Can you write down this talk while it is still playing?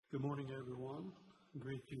Good morning, everyone. I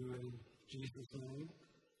greet you in Jesus' name.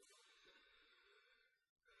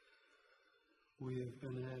 We have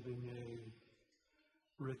been having a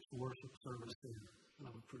rich worship service here, and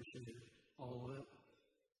I've appreciated all of it.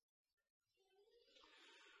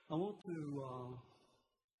 I want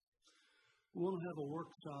to have a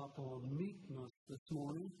workshop on meekness this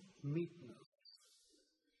morning. Meekness.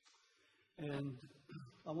 And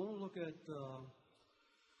I want to look at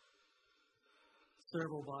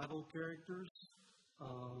several Bible characters,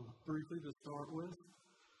 briefly to start with,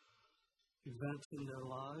 events in their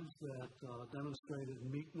lives that demonstrated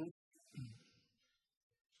meekness.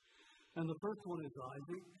 And the first one is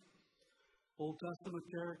Isaac, Old Testament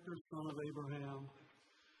character, son of Abraham.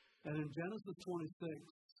 And in Genesis 26,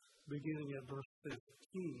 beginning at verse 15,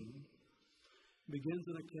 begins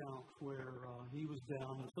an account where he was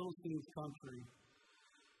down in Philistine country,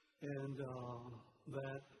 and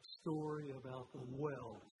that story about the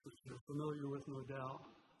well, which you're familiar with, no doubt.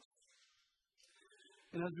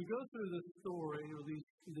 And as we go through this story, or these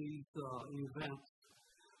events,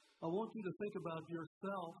 I want you to think about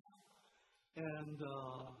yourself and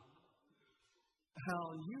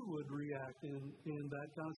how you would react in that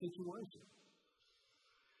kind of situation.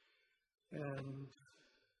 And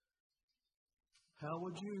how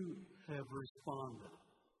would you have responded?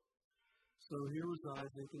 So here was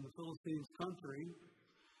Isaac in the Philistines' country.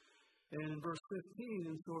 And in verse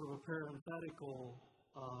 15, in sort of a parenthetical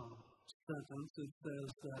sentence, it says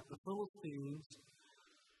that the Philistines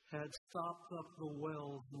had stopped up the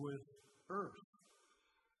wells with earth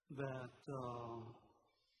that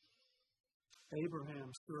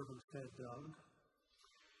Abraham's servants had dug.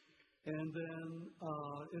 And then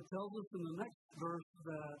it tells us in the next verse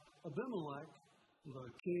that Abimelech,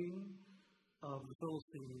 the king of the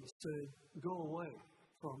Philistines, said, "Go away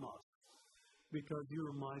from us, because you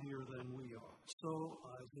are mightier than we are." So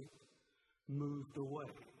Isaac moved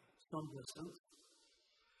away some distance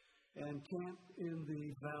and camped in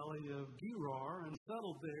the valley of Gerar and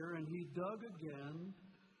settled there, and he dug again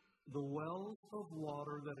the wells of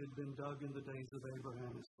water that had been dug in the days of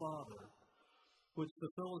Abraham his father, which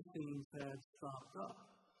the Philistines had stopped up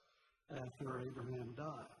after Abraham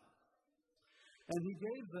died. And he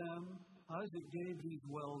gave them, Isaac gave these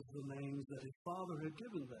wells the names that his father had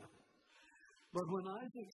given them. But when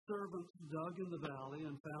Isaac's servants dug in the valley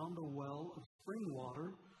and found a well of spring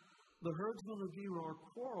water, the herdsmen of Gerar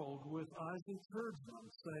quarreled with Isaac's herdsmen,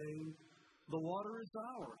 saying, "The water is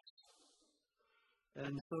ours."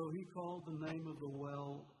 And so he called the name of the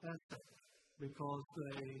well Eshek, because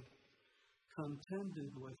they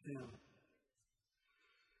contended with him.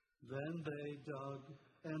 Then they dug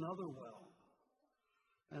another well,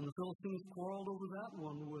 and the Philistines quarreled over that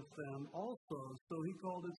one with them also, so he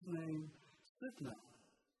called its name Sitnah.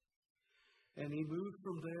 And he moved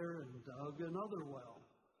from there and dug another well,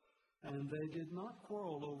 and they did not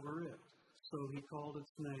quarrel over it, so he called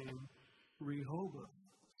its name Rehoboth,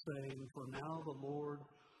 saying, "For now the Lord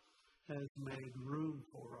has made room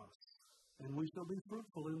for us, and we shall be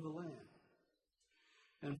fruitful in the land."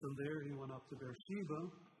 And from there he went up to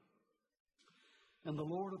Beersheba, and the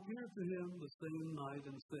Lord appeared to him the same night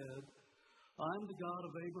and said, "I am the God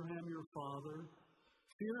of Abraham your father.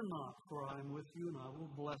 Fear not, for I am with you, and I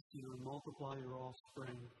will bless you and multiply your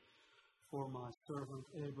offspring for my servant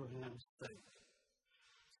Abraham's sake."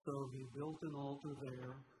 So he built an altar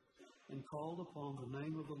there and called upon the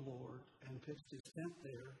name of the Lord and pitched his tent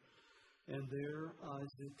there, and there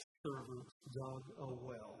Isaac's servants dug a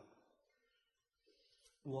well.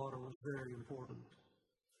 Water was very important.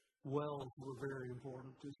 Wells were very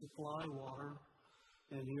important to supply water,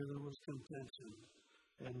 and here there was contention.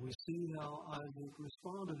 And we see how Isaac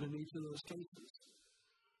responded in each of those cases.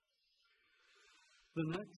 The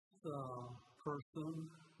next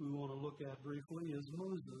person we want to look at briefly is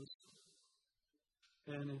Moses.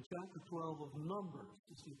 And in chapter 12 of Numbers,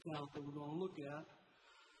 it's the account that we're going to look at,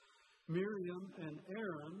 Miriam and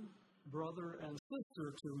Aaron, brother and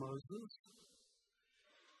sister to Moses,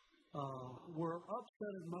 were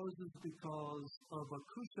upset at Moses because of a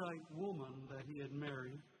Cushite woman that he had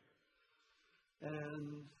married.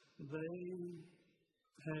 And they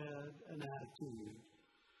had an attitude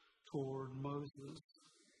toward Moses.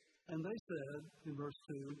 And they said, in verse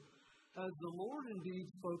 2, "Has the Lord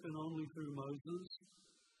indeed spoken only through Moses?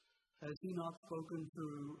 Has he not spoken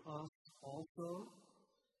through us also?"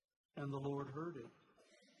 And the Lord heard it.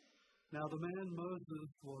 Now the man Moses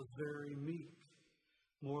was very meek,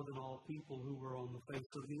 more than all people who were on the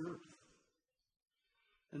face of the earth.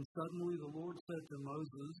 And suddenly the Lord said to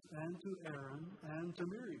Moses and to Aaron and to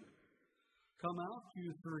Miriam, "Come out,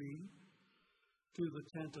 you three, to the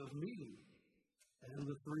tent of meeting." And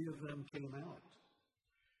the three of them came out.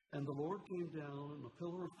 And the Lord came down in a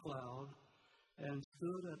pillar of cloud and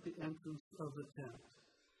stood at the entrance of the tent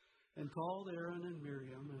and called Aaron and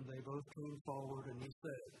Miriam, and they both came forward, and he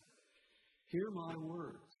said, "Hear my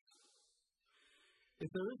words. If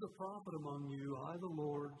there is a prophet among you, I, the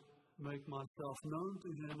Lord, make myself known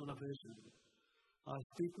to him in a vision. I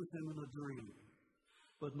speak with him in a dream.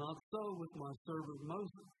 But not so with my servant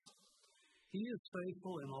Moses. He is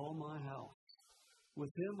faithful in all my house.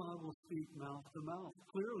 With him I will speak mouth to mouth,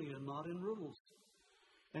 clearly and not in riddles.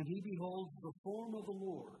 And he beholds the form of the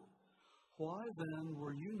Lord. Why then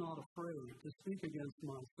were you not afraid to speak against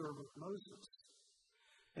my servant Moses?"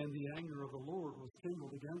 And the anger of the Lord was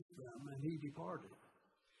kindled against them, and he departed.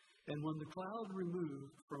 And when the cloud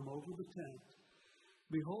removed from over the tent,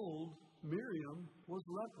 behold, Miriam was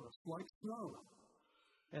leprous like snow.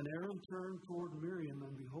 And Aaron turned toward Miriam,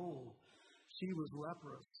 and behold, she was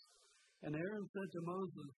leprous. And Aaron said to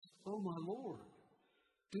Moses, "O my Lord,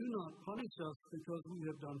 do not punish us because we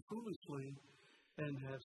have done foolishly and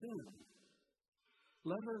have sinned.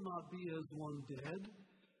 Let her not be as one dead,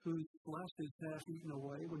 whose flesh is half eaten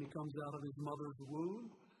away when he comes out of his mother's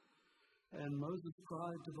womb." And Moses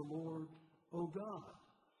cried to the Lord, "O God,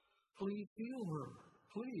 please heal her,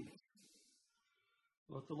 please."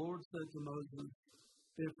 But the Lord said to Moses,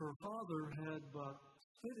 "If her father had but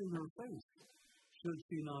spit in her face, should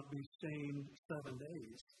she not be stained 7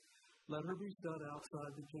 days? Let her be shut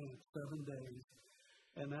outside the camp 7 days,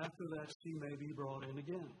 and after that she may be brought in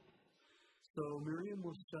again." So Miriam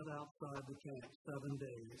was shut outside the camp 7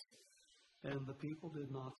 days, and the people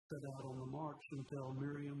did not set out on the march until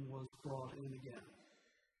Miriam was brought in again.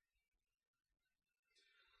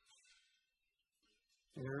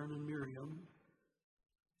 Aaron and Miriam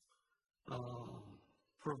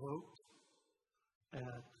provoked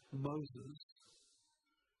at Moses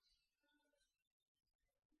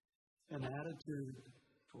an attitude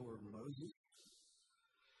toward Moses,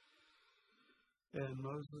 and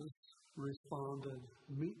Moses responded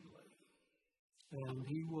meekly. And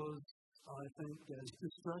he was, I think, as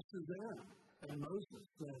distressed as Aaron and Moses,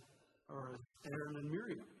 or Aaron and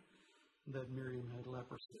Miriam, that Miriam had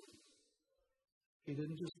leprosy. He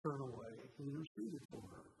didn't just turn away, he interceded for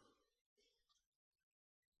her.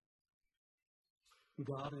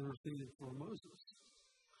 God interceded for Moses.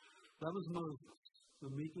 That was Moses, the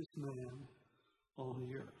meekest man on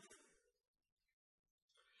the earth.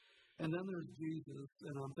 And then there's Jesus,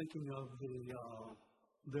 and I'm thinking of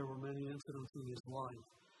there were many incidents in his life,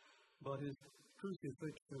 but his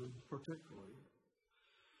crucifixion particularly.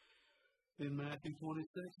 In Matthew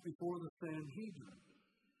 26, before the Sanhedrin,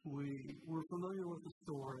 we're familiar with the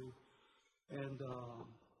story, and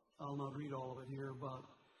I'll not read all of it here, but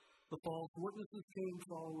the false witnesses came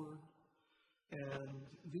forward, and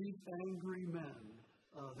these angry men,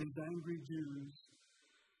 these angry Jews,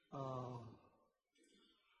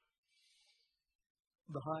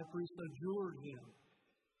 the high priest adjured him,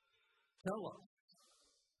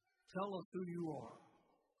 Tell us who you are,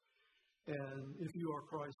 and if you are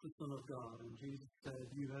Christ, the Son of God." And Jesus said,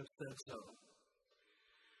 "You have said so."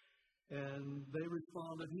 And they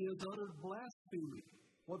responded, "He has uttered blasphemy.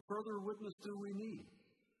 What further witness do we need?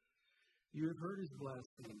 You have heard his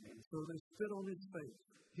blasphemy." So they spit on his face.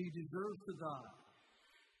 He deserves to die.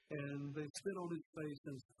 And they spit on his face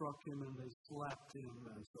and struck him, and they slapped him,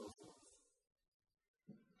 and so forth.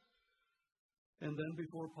 And then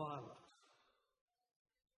before Pilate,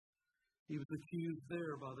 he was accused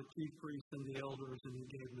there by the chief priests and the elders, and he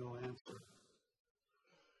gave no answer.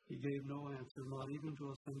 He gave no answer, not even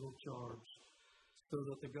to a single charge, so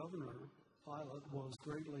that the governor, Pilate, was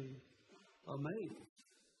greatly amazed.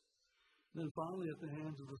 Then finally, at the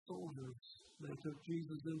hands of the soldiers, they took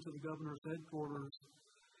Jesus into the governor's headquarters,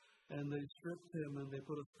 and they stripped him, and they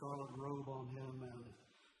put a scarlet robe on him, and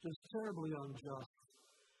just terribly unjust,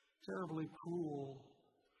 terribly cruel,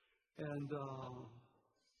 and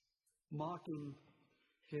mocking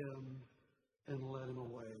him, and led him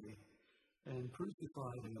away and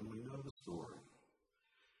crucified him. We know the story.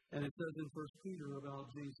 And it says in 1 Peter about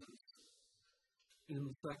Jesus, in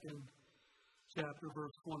the 2nd chapter,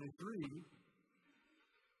 verse 23,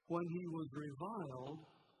 when he was reviled,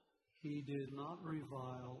 he did not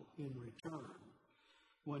revile in return.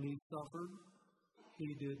 When he suffered,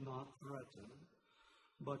 he did not threaten,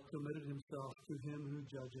 but committed himself to him who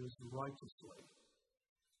judges righteously.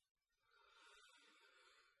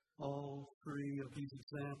 All three of these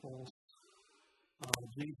examples,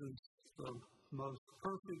 Jesus, the most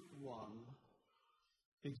perfect one,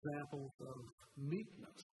 examples of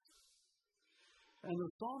meekness. And the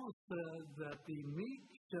psalmist said that the meek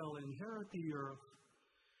shall inherit the earth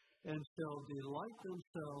and shall delight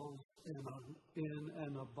themselves in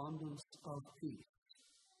an abundance of peace.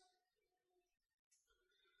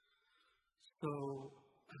 So,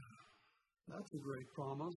 that's a great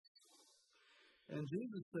promise. And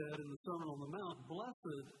Jesus said in the Sermon on the Mount,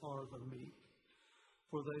 "Blessed are the meek,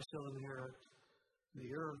 for they shall inherit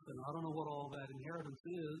the earth." And I don't know what all that inheritance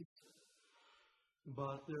is,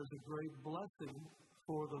 but there's a great blessing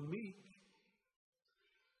for the meek.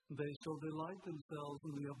 They shall delight themselves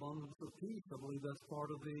in the abundance of peace. I believe that's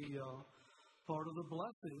part of the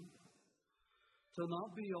blessing, to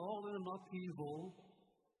not be all in upheaval,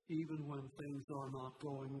 even when things are not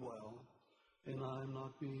going well and I am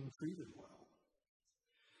not being treated well.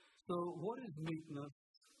 So, what is meekness?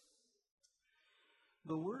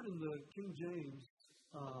 The word in the King James,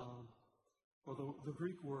 or the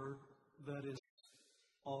Greek word that is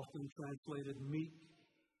often translated meek,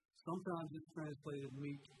 sometimes it's translated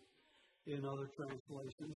meek in other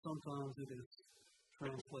translations. Sometimes it is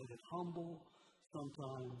translated humble,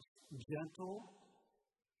 sometimes gentle.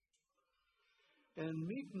 And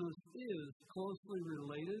meekness is closely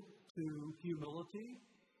related to humility.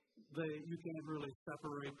 You can't really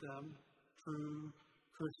separate them. True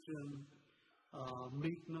Christian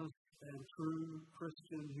meekness and true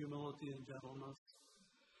Christian humility and gentleness.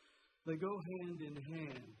 They go hand in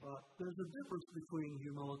hand, but there's a difference between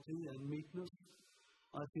humility and meekness,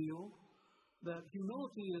 I feel. That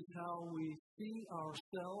humility is how we see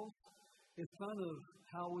ourselves. It's kind of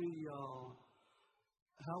how we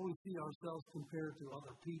see ourselves compared to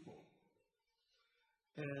other people.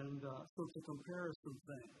 And so it's a comparison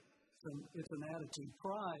thing. It's an attitude.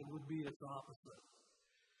 Pride would be its opposite.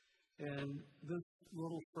 And this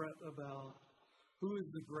little fret about who is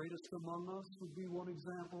the greatest among us would be one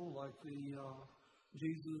example, like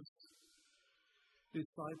Jesus'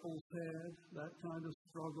 disciples had, that kind of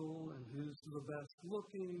struggle, and who's the best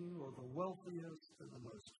looking or the wealthiest and the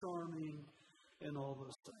most charming and all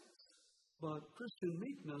those things. But Christian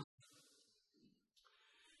meekness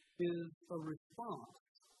is a response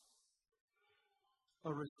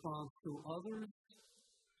to others.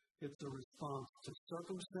 It's a response to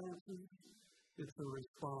circumstances. It's a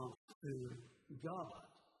response to God.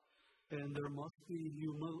 And there must be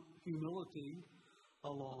humility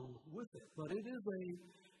along with it. But it is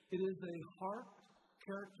a heart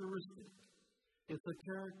characteristic. It's a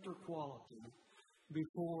character quality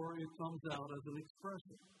before it comes out as an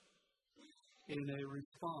expression in a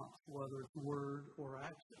response, whether it's word or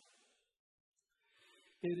action.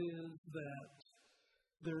 It is that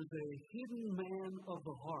there's a hidden man of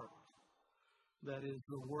the heart that is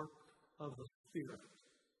the work of the Spirit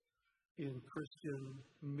in Christian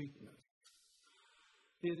meekness.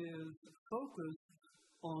 It is focused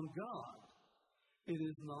on God. It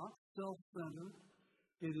is not self-centered.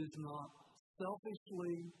 It is not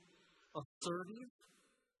selfishly assertive.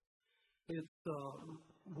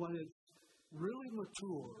 When it's really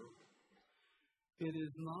mature, it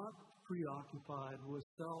is not preoccupied with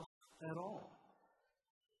self at all.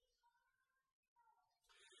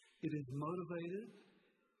 It is motivated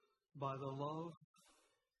by the love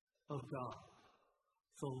of God,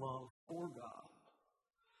 the love for God.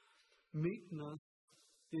 Meekness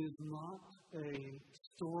is not a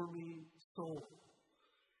stormy soul.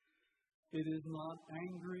 It is not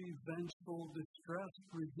angry, vengeful, distressed,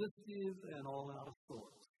 resistive, and all out of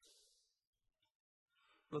sorts.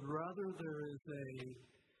 But rather there is a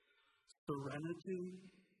serenity,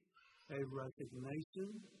 a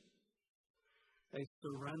resignation, a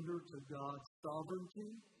surrender to God's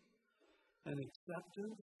sovereignty, an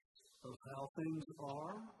acceptance of how things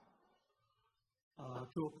are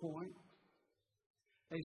to a point,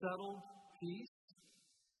 a settled peace,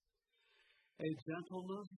 a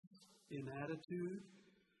gentleness in attitude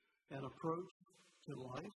and approach to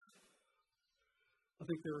life. I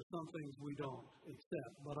think there are some things we don't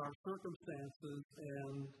accept, but our circumstances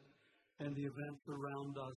and the events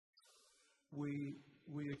around us, we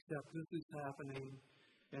accept this is happening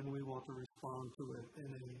and we want to respond to it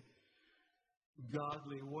in a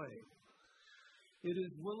godly way. It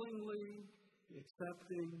is willingly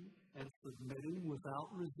accepting and submitting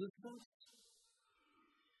without resistance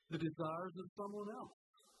the desires of someone else.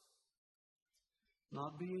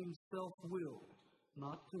 Not being self-willed,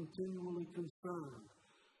 not continually concerned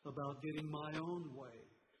about getting my own way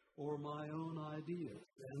or my own ideas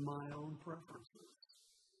and my own preferences,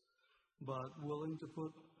 but willing to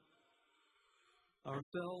put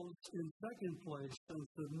ourselves in second place and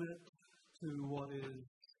submit to what is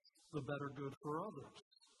the better good for others.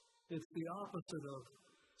 It's the opposite of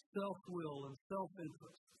self-will and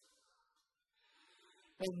self-interest.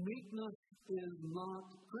 And meekness is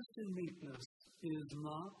not, Christian meekness is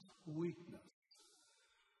not weakness,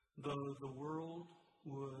 though the world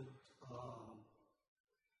would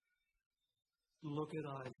look at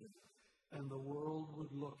Isaac, and the world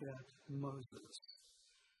would look at Moses,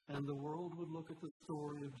 and the world would look at the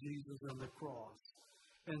story of Jesus and the cross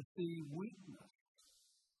and see weakness.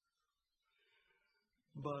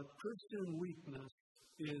 But Christian weakness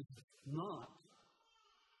is not,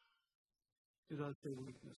 did I say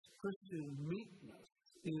weakness? Christian meekness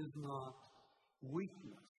is not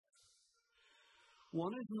weakness.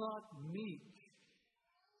 One is not meek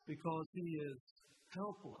because he is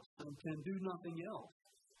helpless and can do nothing else.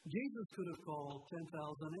 Jesus could have called 10,000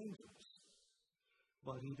 angels,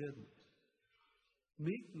 but he didn't.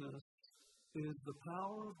 Meekness is the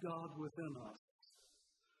power of God within us,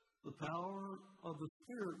 the power of the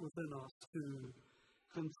Spirit within us to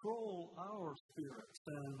control our spirits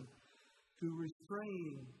and to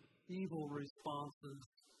restrain evil responses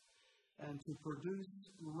and to produce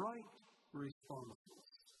right responses.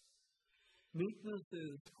 Meekness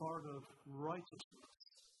is part of righteousness.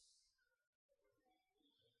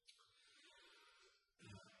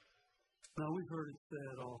 Now, we've heard it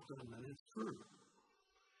said often, and it's true,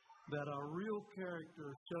 that our real character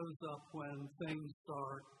shows up when things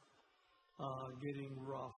start getting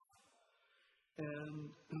rough. And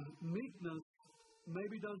meekness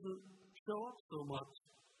maybe doesn't show up so much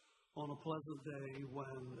on a pleasant day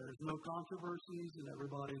when there's no controversies and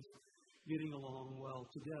everybody's getting along well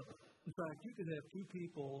together. In fact, you could have two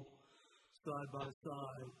people side by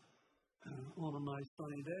side on a nice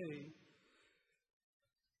sunny day,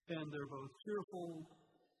 and they're both cheerful,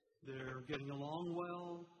 they're getting along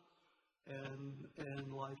well, and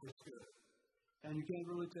life is good. And you can't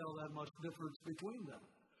really tell that much difference between them.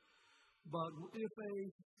 But if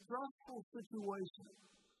a stressful situation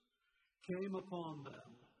came upon them,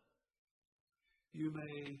 you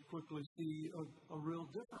may quickly see a real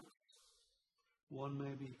difference. One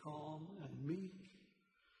may be calm and meek,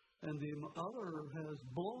 and the other has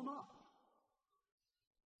blown up.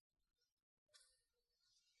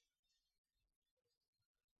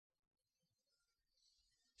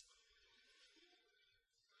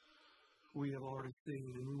 We have already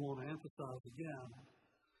seen, and we want to emphasize again,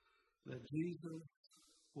 that Jesus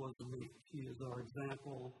was meek. He is our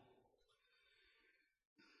example.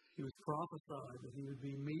 He was prophesied that he would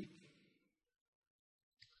be meek.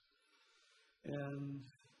 And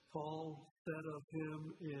Paul said of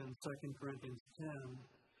him in 2 Corinthians 10,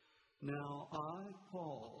 "Now I,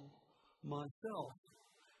 Paul, myself,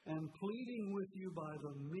 am pleading with you by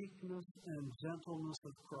the meekness and gentleness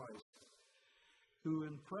of Christ, who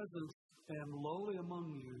in presence am lowly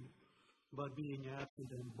among you, but being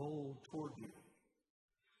absent and bold toward you,"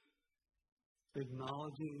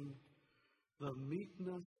 acknowledging the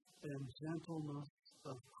meekness and gentleness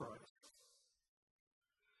of Christ.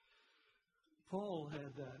 Paul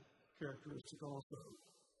had that characteristic also.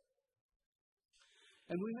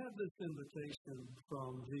 And we have this invitation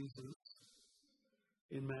from Jesus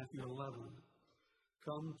in Matthew 11.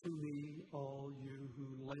 "Come to me, all you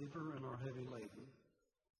who labor and are heavy laden,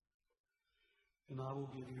 and I will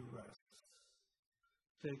give you rest.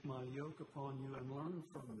 Take my yoke upon you and learn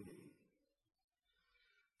from me.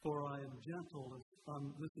 For I am gentle,"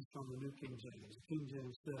 this is from the New King James. King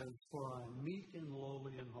James says, "For I am meek and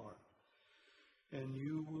lowly in heart, and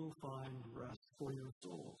you will find rest for your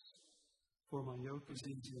souls. For my yoke is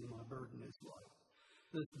easy and my burden is light."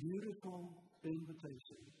 This beautiful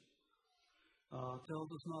invitation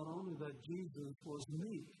tells us not only that Jesus was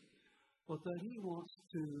meek, but that he wants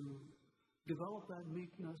to develop that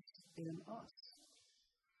meekness in us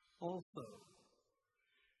also.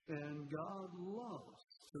 And God loves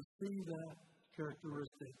to see that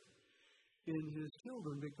characteristic in his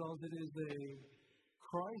children because it is a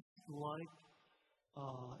Christ-like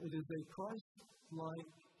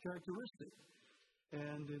characteristic,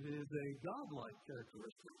 and it is a God-like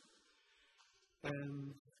characteristic,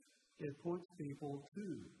 and it points people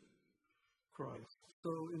to Christ.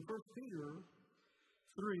 So in 1 Peter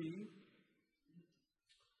 3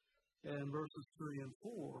 and verses 3 and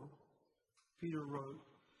 4, Peter wrote,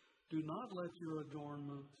 "Do not let your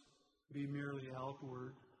adornment be merely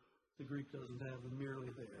outward." The Greek doesn't have the merely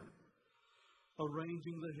there.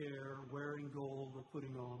 "Arranging the hair, wearing gold, or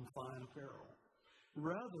putting on fine apparel.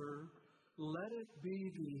 Rather, let it be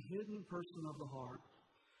the hidden person of the heart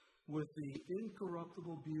with the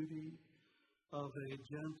incorruptible beauty of a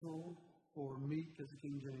gentle," or meek, as the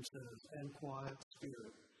King James says, "and quiet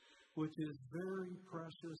spirit, which is very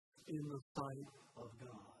precious in the sight of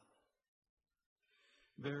God."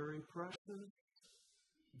 Very precious,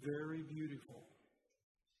 very beautiful.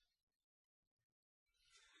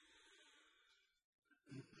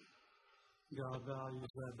 God values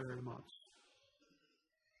that very much.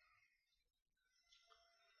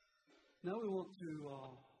 Now we want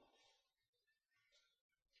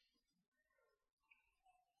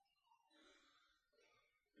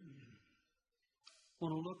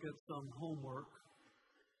to look at some homework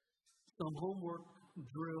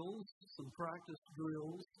drills, some practice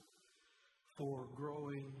drills for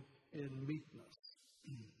growing in meekness.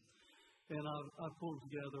 And I've pulled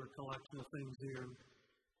together a collection of things here,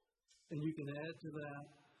 and you can add to that,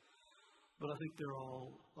 but I think they're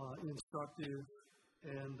all instructive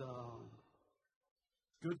and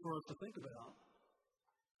good for us to think about.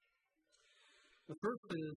 The first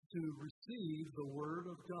is to receive the Word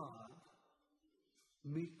of God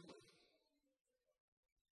meekly.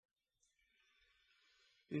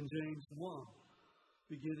 In James 1,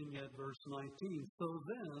 beginning at verse 19, so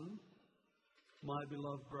then, my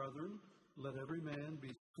beloved brethren, let every man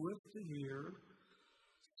be swift to hear,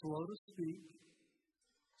 slow to speak,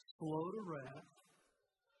 slow to wrath,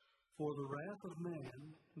 for the wrath of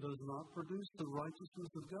man does not produce the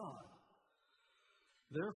righteousness of God.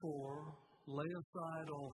 Therefore, lay aside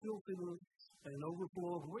all filthiness and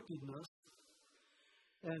overflow of wickedness,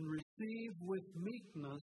 and receive with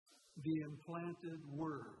meekness the implanted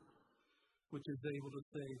word, which is able to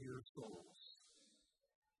save your souls.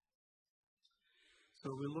 So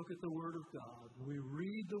we look at the Word of God, we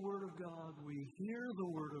read the Word of God, we hear the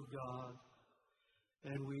Word of God,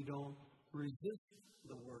 and we don't resist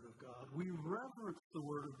the Word of God. We reverence the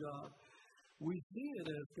Word of God. We see it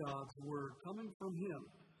as God's Word coming from Him.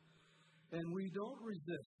 And we don't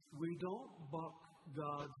resist. We don't buck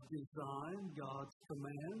God's design, God's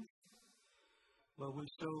commands, but we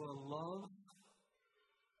show a love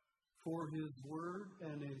for His Word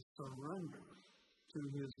and a surrender to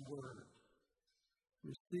His Word.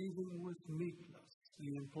 Receiving with meekness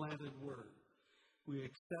the implanted Word. We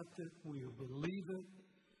accept it, we believe it,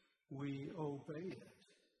 we obey it.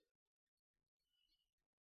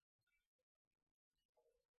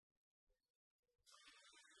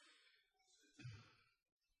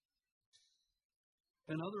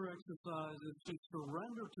 Another exercise is to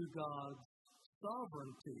surrender to God's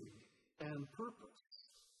sovereignty and purpose.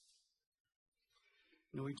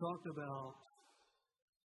 We talked about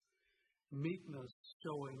meekness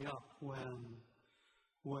showing up when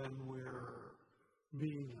we're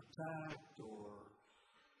being attacked or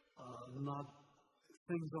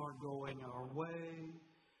things aren't going our way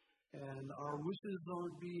and our wishes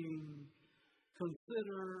aren't being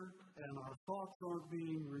considered and our thoughts aren't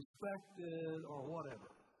being respected or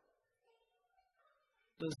whatever.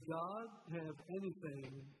 Does God have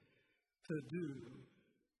anything to do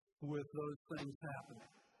with those things happening?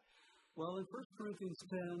 Well, in 1 Corinthians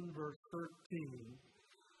 10, verse 13,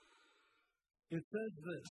 it says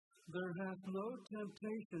this, there hath no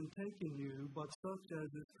temptation taken you, but such as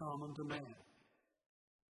is common to man.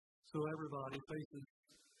 So everybody faces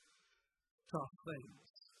tough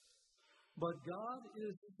things. But God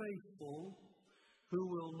is faithful, who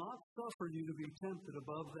will not suffer you to be tempted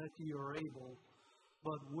above that ye are able,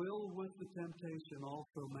 but will with the temptation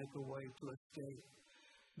also make a way to escape,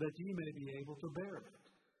 that ye may be able to bear it.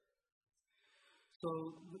 So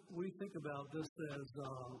we think about this as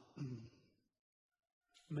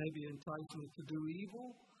maybe enticement to do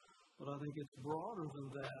evil, but I think it's broader than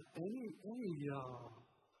that.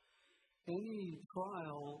 Any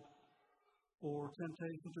trial or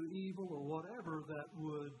temptation to evil or whatever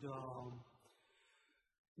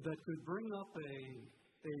that could bring up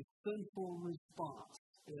a sinful response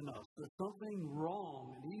in us. There's something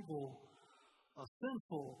wrong and evil,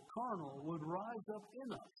 sinful, carnal would rise up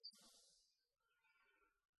in us.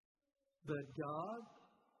 That God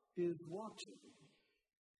is watching.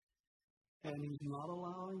 And He's not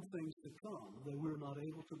allowing things to come that we're not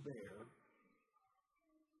able to bear.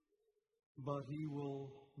 But He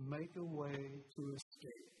will make a way to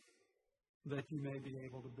escape, that you may be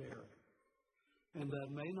able to bear it. And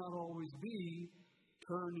that may not always be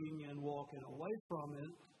turning and walking away from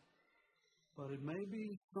it, but it may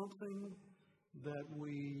be something that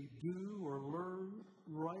we do or learn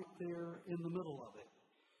right there in the middle of it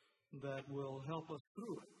that will help us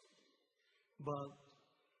through it. But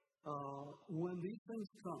when these things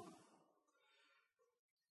come,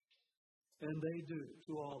 and they do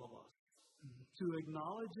to all of us, to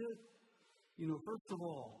acknowledge it, first of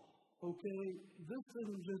all, okay, this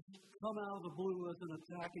didn't just come out of the blue as an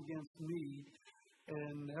attack against me,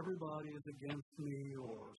 and everybody is against me,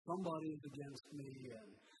 or somebody is against me,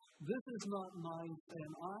 and this is not nice,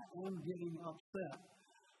 and I am getting upset.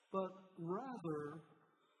 But rather,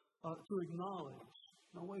 to acknowledge,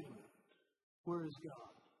 now wait a minute, where is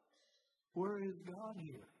God? Where is God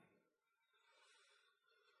here?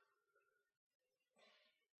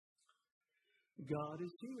 God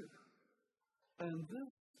is here. And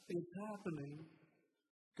this is happening.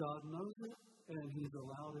 God knows it, and He's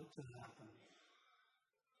allowed it to happen.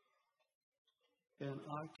 And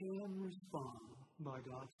I can respond by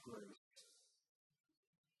God's grace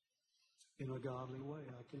in a godly way.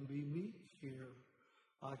 I can be meek here.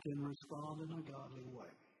 I can respond in a godly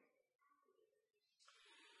way.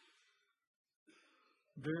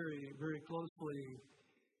 Very, very closely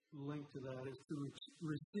linked to that is to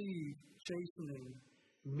receive chastening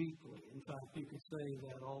meekly. In fact, you could say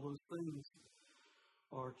that all those things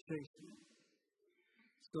are chastening.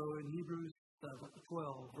 So in Hebrews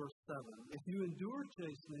 12, verse 7, if you endure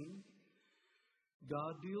chastening,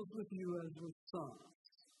 God deals with you as with sons.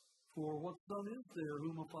 For what son is there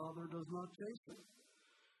whom a father does not chasten?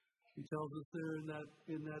 He tells us there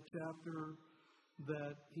in that chapter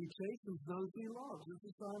that He chastens those He loves. It's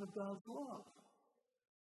a sign of God's love.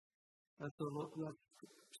 That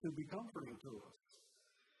should be comforting to us.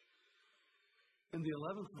 In the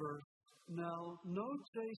 11th verse, now no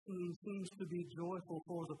chastening seems to be joyful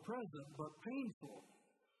for the present, but painful.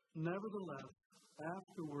 Nevertheless,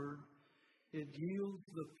 afterward, it yields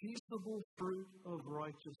the peaceable fruit of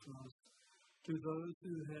righteousness to those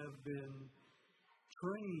who have been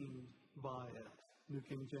trained by it. New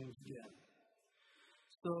King James again.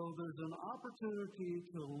 So there's an opportunity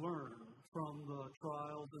to learn from the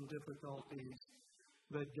trials and difficulties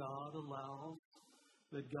that God allows,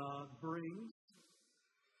 that God brings,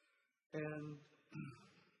 and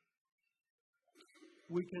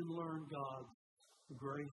we can learn God's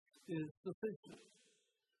grace is sufficient.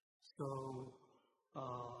 So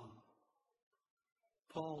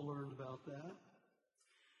Paul learned about that.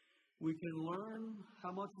 We can learn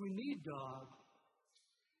how much we need God.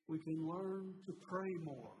 We can learn to pray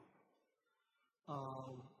more.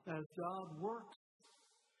 As God works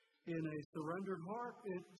in a surrendered heart,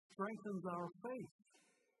 it strengthens our faith.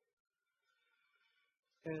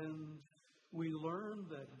 And we learn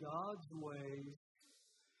that God's ways,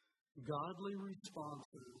 godly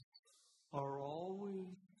responses, are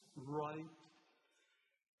always right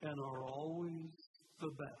and are always the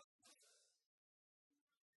best.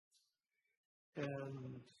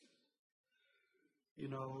 And,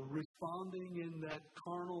 responding in that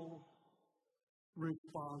carnal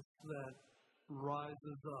response that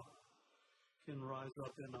can rise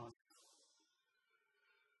up in us.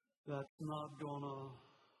 That's not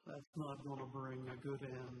gonna bring a good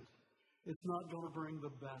end. It's not gonna bring the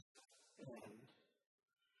best end.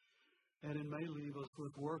 And it may leave us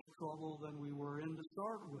with worse trouble than we were in to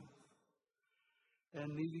start with,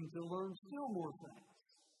 and needing to learn still more things.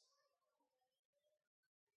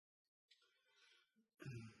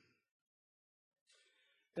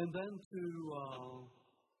 And then to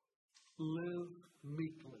live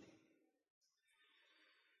meekly.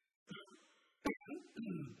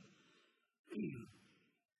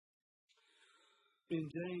 In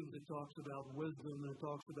James, it talks about wisdom, and it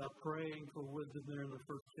talks about praying for wisdom there in the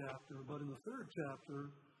first chapter. But in the third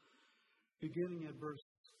chapter, beginning at verse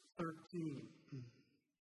 13,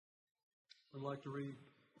 I'd like to read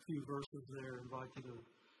a few verses there. I invite you to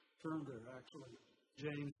turn there, actually.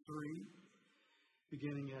 James 3,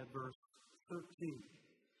 beginning at verse 13.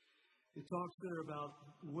 It talks there about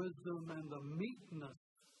wisdom and the meekness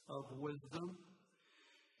of wisdom.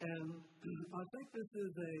 And I think this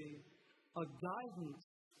is a guidance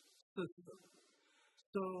system.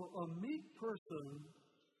 So a meek person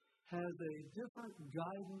has a different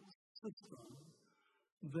guidance system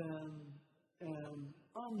than an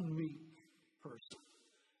unmeek person.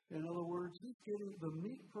 In other words, the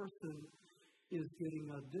meek person is getting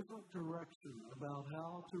a different direction about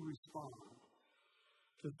how to respond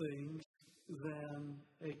to things than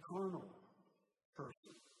a carnal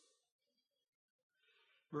person.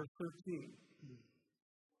 Verse 13.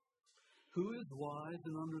 Who is wise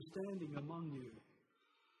and understanding among you?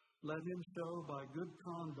 Let him show by good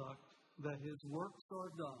conduct that his works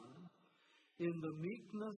are done in the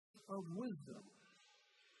meekness of wisdom.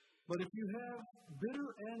 But if you have bitter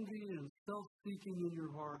envy and self-seeking in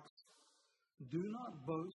your hearts, do not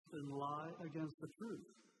boast and lie against the truth.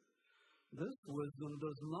 This wisdom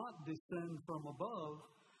does not descend from above,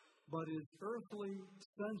 but is earthly,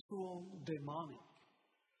 sensual, demonic.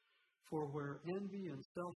 For where envy and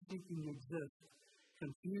self-seeking exist,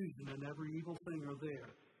 confusion and every evil thing are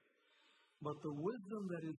there. But the wisdom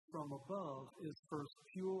that is from above is first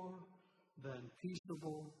pure, then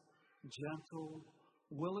peaceable, gentle,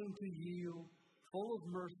 willing to yield, full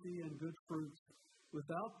of mercy and good fruits,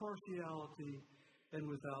 without partiality and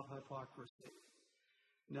without hypocrisy.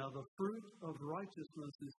 Now the fruit of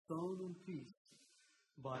righteousness is sown in peace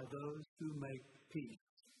by those who make peace.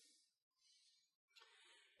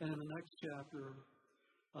 And in the next chapter,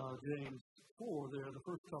 James 4, there, the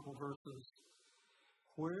first couple verses,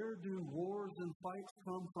 where do wars and fights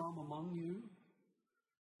come from among you?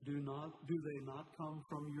 Do they not come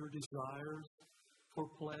from your desires for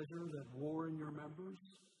pleasure that war in your members?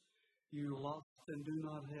 You lust and do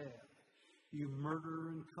not have. You murder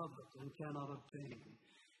and covet and cannot obtain.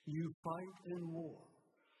 You fight and war,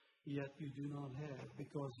 yet you do not have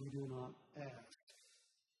because you do not ask.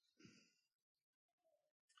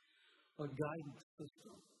 A guidance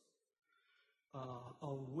system,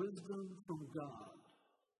 a wisdom from God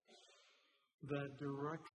that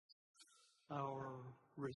directs our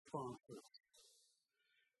responses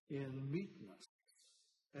in meekness,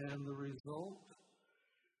 and the result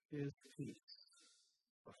is peace.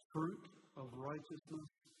 The fruit of righteousness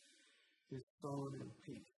is sown in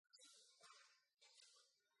peace.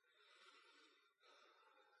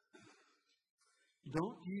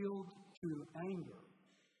 Don't yield to anger.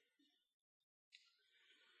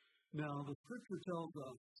 Now, the scripture tells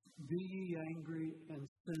us, be ye angry and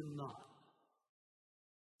sin not,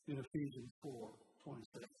 in Ephesians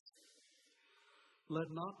 4:26. Let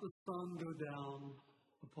not the sun go down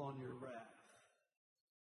upon your wrath.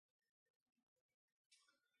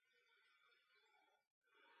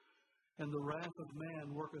 And the wrath of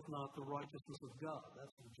man worketh not the righteousness of God.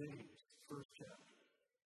 That's in James, first chapter.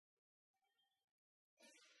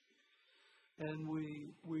 And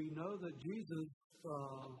we know that Jesus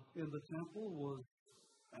in the temple was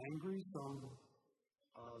angry. Some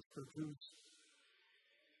scriptures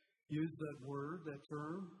use that word, that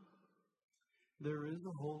term. There is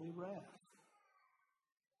a holy wrath.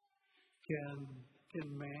 Can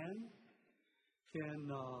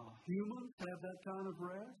humans have that kind of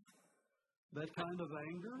wrath? That kind of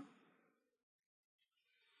anger?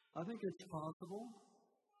 I think it's possible.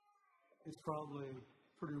 It's probably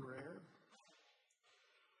pretty rare.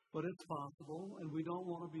 But it's possible, and we don't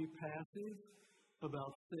want to be passive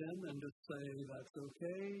about sin and just say that's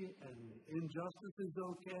okay, and injustice is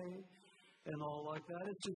okay, and all like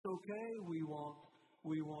that. It's just okay. We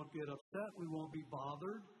won't get upset. We won't be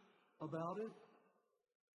bothered about it.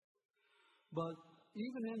 But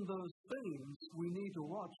even in those things, we need to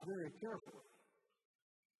watch very carefully.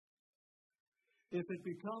 If it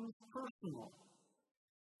becomes personal,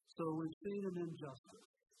 so we've seen an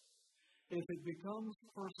injustice. If it becomes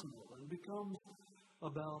personal and becomes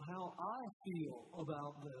about how I feel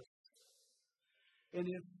about this, and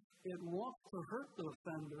if it wants to hurt the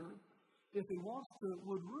offender, if it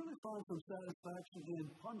would really find some satisfaction in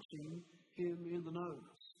punching him in the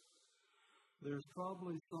nose, there's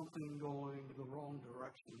probably something going the wrong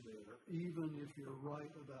direction there, even if you're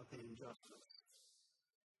right about the injustice.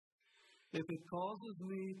 If it causes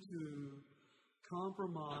me to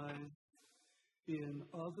compromise in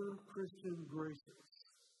other Christian graces,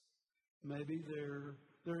 maybe there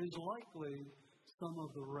is likely some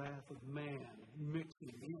of the wrath of man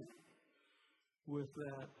mixing in with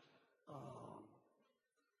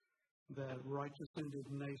that righteous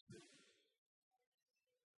indignation.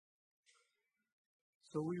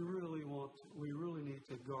 So we really need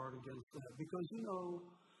to guard against that, because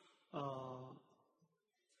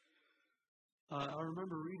I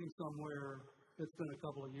remember reading somewhere, it's been a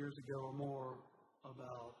couple of years ago or more,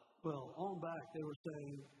 about, on back, they were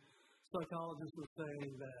saying, psychologists were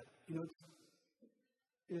saying that,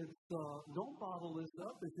 don't bottle this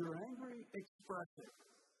up. If you're angry, express it.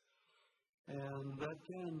 And that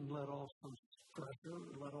can let off some pressure,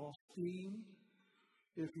 let off steam,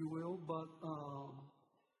 if you will, but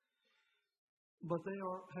they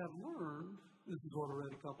have learned, this is what I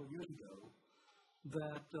read a couple of years ago,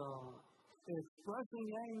 that expressing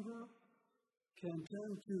anger can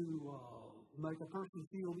tend to make a person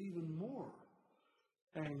feel even more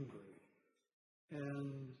angry,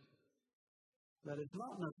 and that it's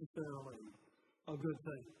not necessarily a good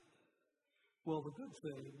thing. Well, the good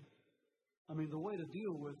thing, the way to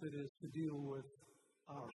deal with it is to deal with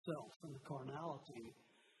ourselves and the carnality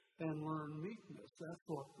and learn meekness. That's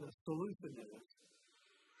what the solution is.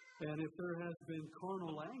 And if there has been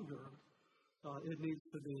carnal anger, it needs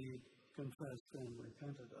to be confessed and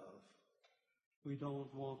repented of. We don't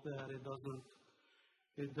want that. It doesn't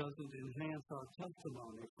enhance our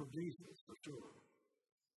testimony for Jesus, for sure.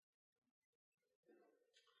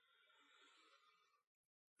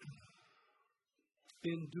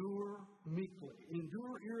 Endure meekly.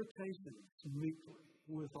 Endure irritations meekly,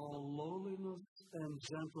 with all lowliness and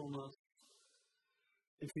gentleness.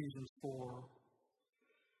 Ephesians 4.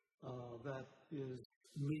 That is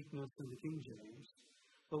meekness in the King James.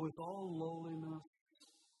 But with all lowliness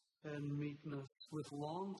and meekness, with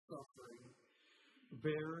long suffering,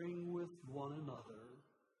 bearing with one another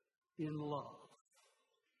in love.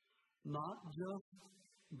 Not just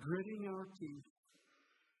gritting our teeth,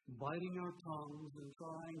 biting our tongues, and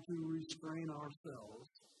trying to restrain ourselves,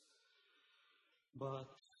 but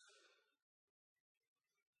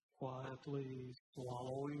quietly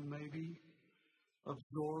swallowing maybe,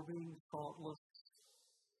 absorbing thoughtless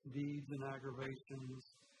deeds and aggravations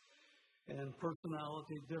and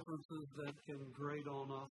personality differences that can grate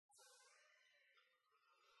on us.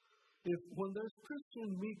 When there's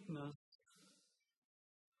Christian meekness,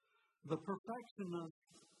 the perfectionist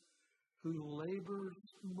who labors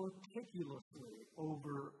meticulously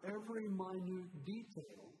over every minute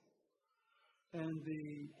detail and the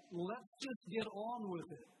let's just get on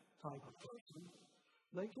with it type of person,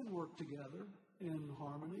 they can work together in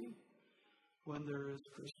harmony when there is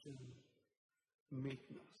Christian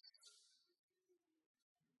meekness.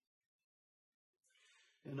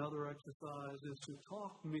 Another exercise is to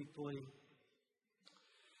talk meekly.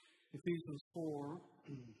 Ephesians 4,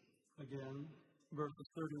 again, verses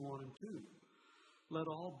 31 and 2. Let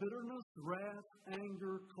all bitterness, wrath,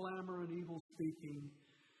 anger, clamor, and evil speaking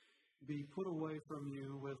be put away from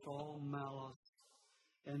you with all malice,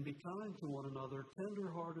 and be kind to one another,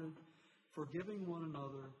 tender-hearted, forgiving one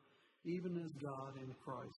another, even as God in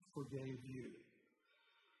Christ forgave you.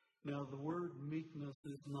 Now, the word meekness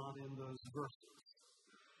is not in those verses.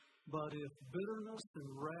 But if bitterness and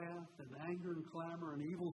wrath and anger and clamor and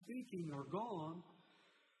evil speaking are gone,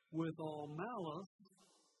 with all malice,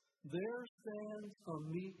 there stands a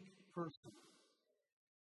meek person.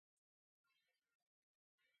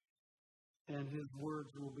 And his words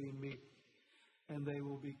will be meek, and they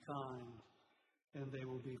will be kind, and they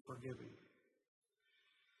will be forgiving.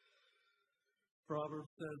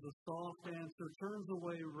 Proverbs says, a soft answer turns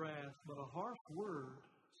away wrath, but a harsh word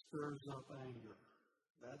stirs up anger.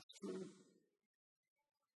 That's true.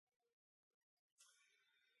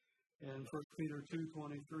 And 1 Peter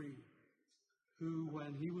 2:23, who,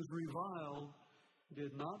 when he was reviled,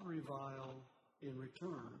 did not revile in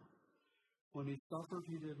return. When he suffered,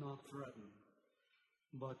 he did not threaten,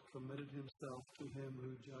 but committed himself to him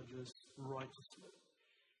who judges righteously.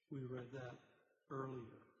 We read that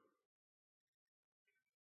earlier.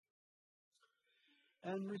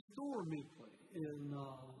 And restore meekly in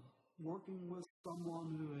working with someone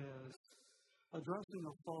who is addressing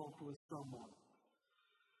a fault with someone.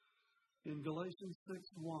 In Galatians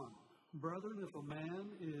 6:1, brethren, if a man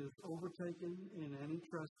is overtaken in any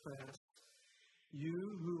trespass, you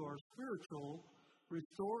who are spiritual,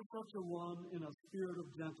 restore such a one in a spirit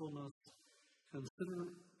of gentleness,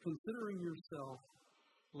 considering yourself,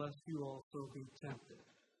 lest you also be tempted,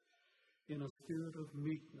 in a spirit of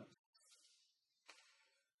meekness.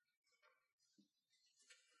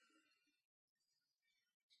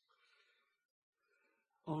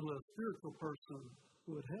 Only a spiritual person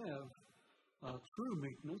would have true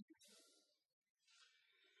meekness.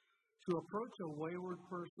 To approach a wayward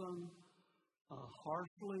person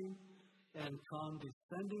harshly and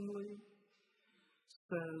condescendingly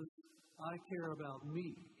says, I care about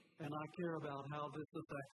me, and I care about how this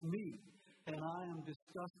affects me, and I am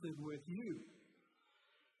disgusted with you.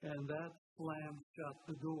 And that slams shut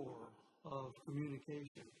the door of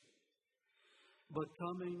communication. But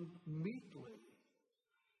coming meekly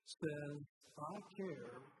says, I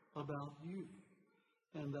care about you,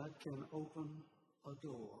 and that can open a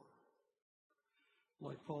door.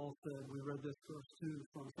 Like Paul said, we read this verse 2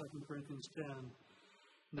 from 2 Corinthians 10.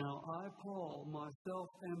 Now I, Paul, myself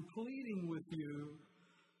am pleading with you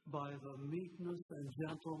by the meekness and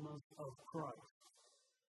gentleness of Christ.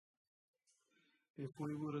 If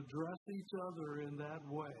we would address each other in that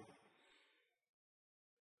way,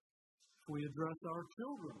 if we address our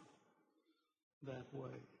children that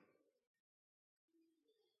way,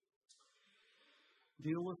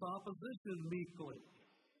 deal with opposition meekly.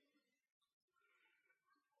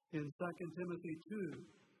 In 2 Timothy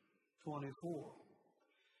 2:24,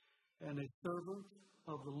 and a servant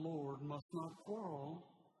of the Lord must not quarrel,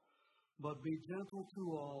 but be gentle to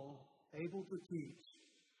all, able to teach,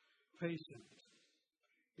 patient,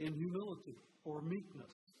 in humility or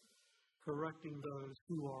meekness, correcting those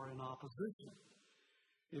who are in opposition,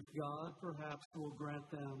 if God perhaps will grant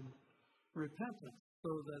them repentance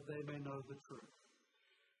so that they may know the truth,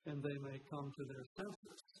 and they may come to their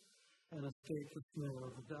senses and escape the snare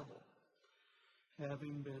of the devil,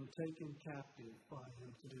 having been taken captive by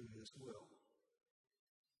him to do his will.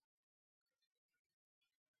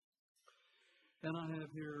 And I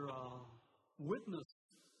have here, witness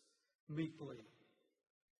meekly.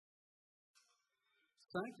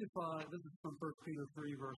 Sanctify, this is from 1 Peter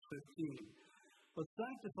 3, verse 15. But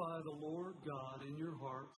sanctify the Lord God in your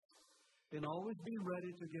hearts, And always be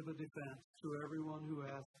ready to give a defense to everyone who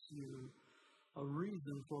asks you a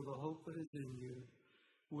reason for the hope that is in you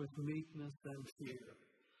with meekness and fear.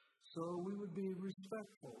 So we would be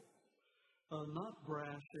respectful, not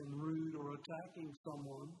brash and rude or attacking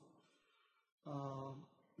someone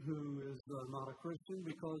who is not a Christian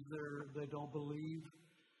because they don't believe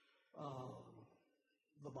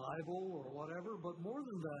the Bible or whatever. But more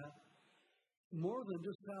than that, more than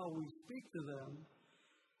just how we speak to them,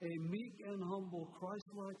 a meek and humble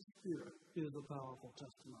Christ-like spirit is a powerful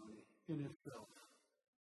testimony in itself.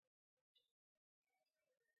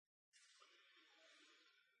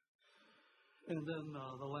 And then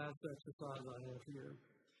the last exercise I have here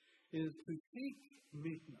is to seek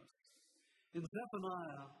meekness. In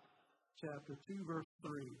Zephaniah chapter 2, verse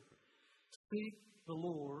 3, seek the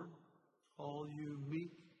Lord, all you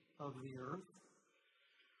meek of the earth,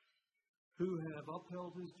 who have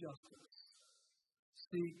upheld his justice.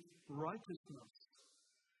 Seek righteousness.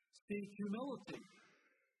 Seek humility,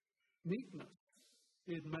 meekness.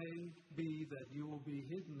 It may be that you will be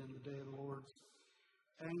hidden in the day of the Lord's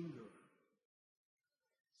anger.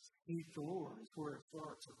 Seek the Lord is where it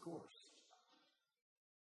starts, of course.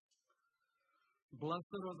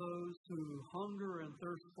 Blessed are those who hunger and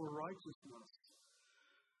thirst for righteousness,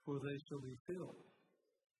 for they shall be filled.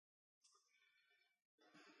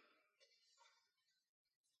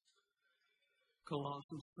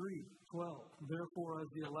 Colossians 3:12. Therefore, as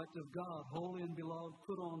the elect of God, holy and beloved,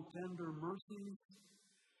 put on tender mercies,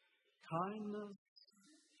 kindness,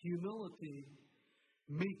 humility,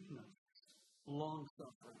 meekness,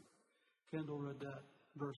 long-suffering. Kendall read that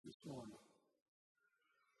verse this morning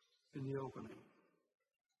in the opening.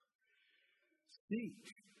 Seek,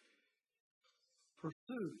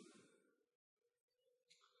 pursue,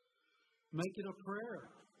 make it a prayer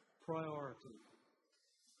priority.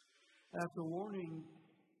 After warning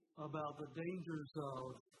about the dangers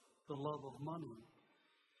of the love of money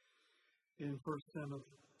in 1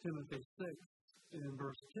 Timothy 6, in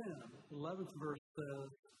verse 10, the 11th verse says,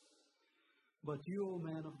 but you, O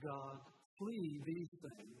man of God, flee these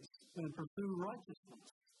things and pursue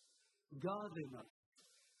righteousness, godliness,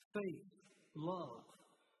 faith, love,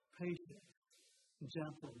 patience,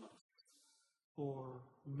 gentleness, or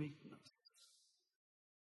meekness.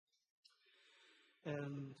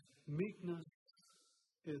 And meekness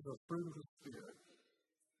is a fruit of the Spirit.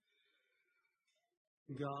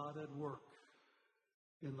 God at work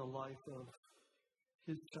in the life of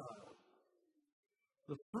his child.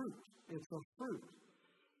 The fruit, it's a fruit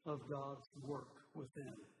of God's work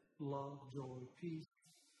within. Love, joy, peace,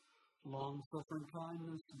 long-suffering,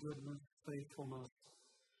 kindness, goodness, faithfulness,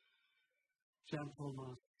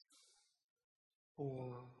 gentleness,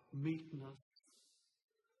 or meekness,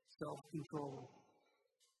 self-control.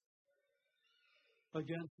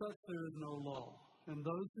 Against such there is no law. And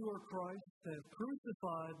those who are Christ have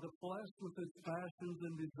crucified the flesh with its passions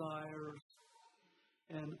and desires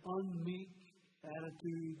and unmeek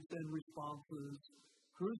attitudes and responses,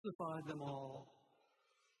 crucified them all.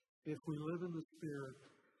 If we live in the Spirit,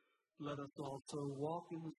 let us also walk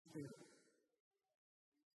in the Spirit.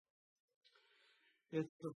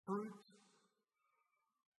 It's the fruit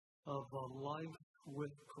of a life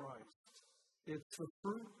with Christ. It's the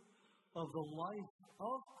fruit of the life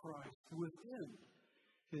of Christ within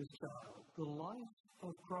his child. The life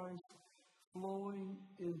of Christ flowing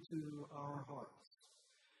into our hearts.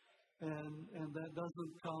 And that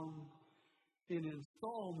doesn't come in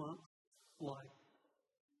installments like,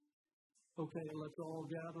 okay, let's all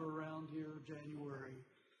gather around here January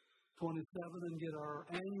 27 and get our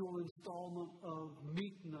annual installment of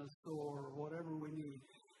meekness or whatever we need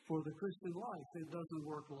for the Christian life. It doesn't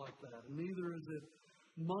work like that. Neither is it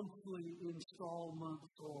monthly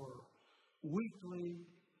installments or weekly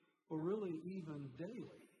or really even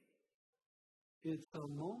daily. It's a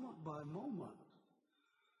moment by moment.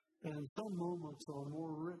 And some moments are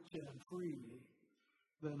more rich and free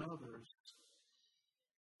than others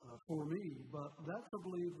for me. But that's, I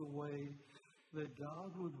believe, the way that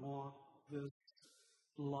God would want this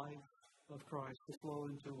life of Christ to flow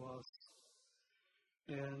into us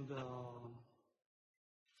and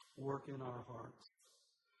work in our hearts,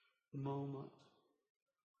 moment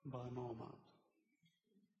by moment.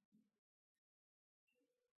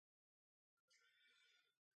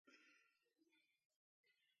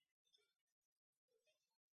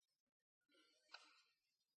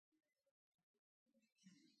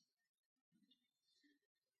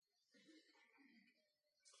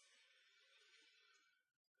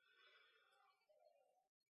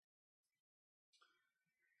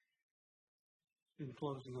 In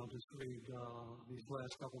closing, I'll just read these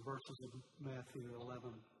last couple verses of Matthew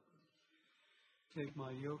 11. Take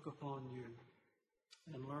my yoke upon you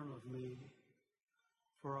and learn of me,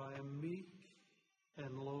 for I am meek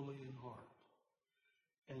and lowly in heart,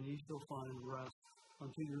 and ye shall find rest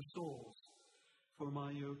unto your souls, for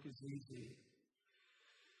my yoke is easy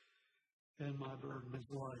and my burden is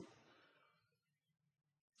light.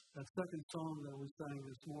 That second song that we sang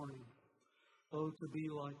this morning, Oh, to be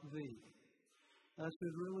like thee, that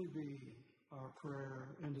should really be our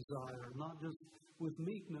prayer and desire, not just with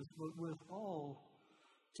meekness, but with all,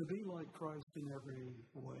 to be like Christ in every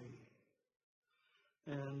way.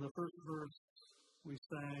 And the first verse we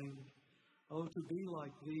sang, Oh, to be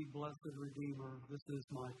like thee, blessed Redeemer, this is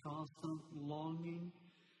my constant longing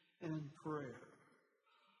and prayer.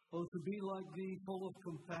 Oh, to be like thee, full of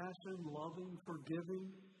compassion, loving,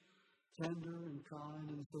 forgiving, tender and kind,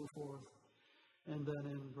 and so forth. And then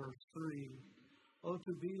in verse 3, Oh,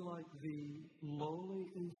 to be like thee, lowly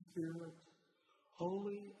in spirit,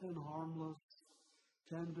 holy and harmless,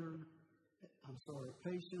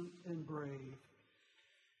 patient and brave,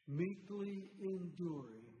 meekly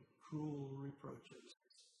enduring cruel reproaches,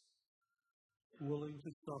 willing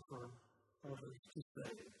to suffer others to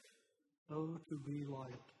save. Oh, to be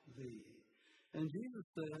like thee. And Jesus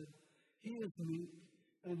said, He is meek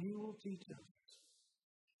and He will teach us.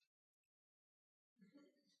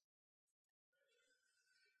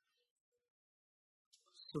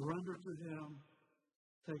 Surrender to Him,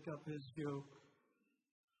 take up His yoke,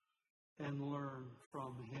 and learn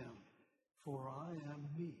from Him. For I am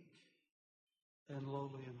meek and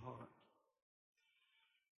lowly in heart,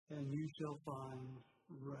 and you shall find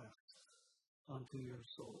rest unto your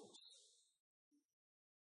souls.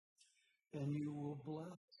 And you will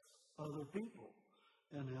bless other people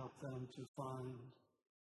and help them to find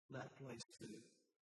that place too.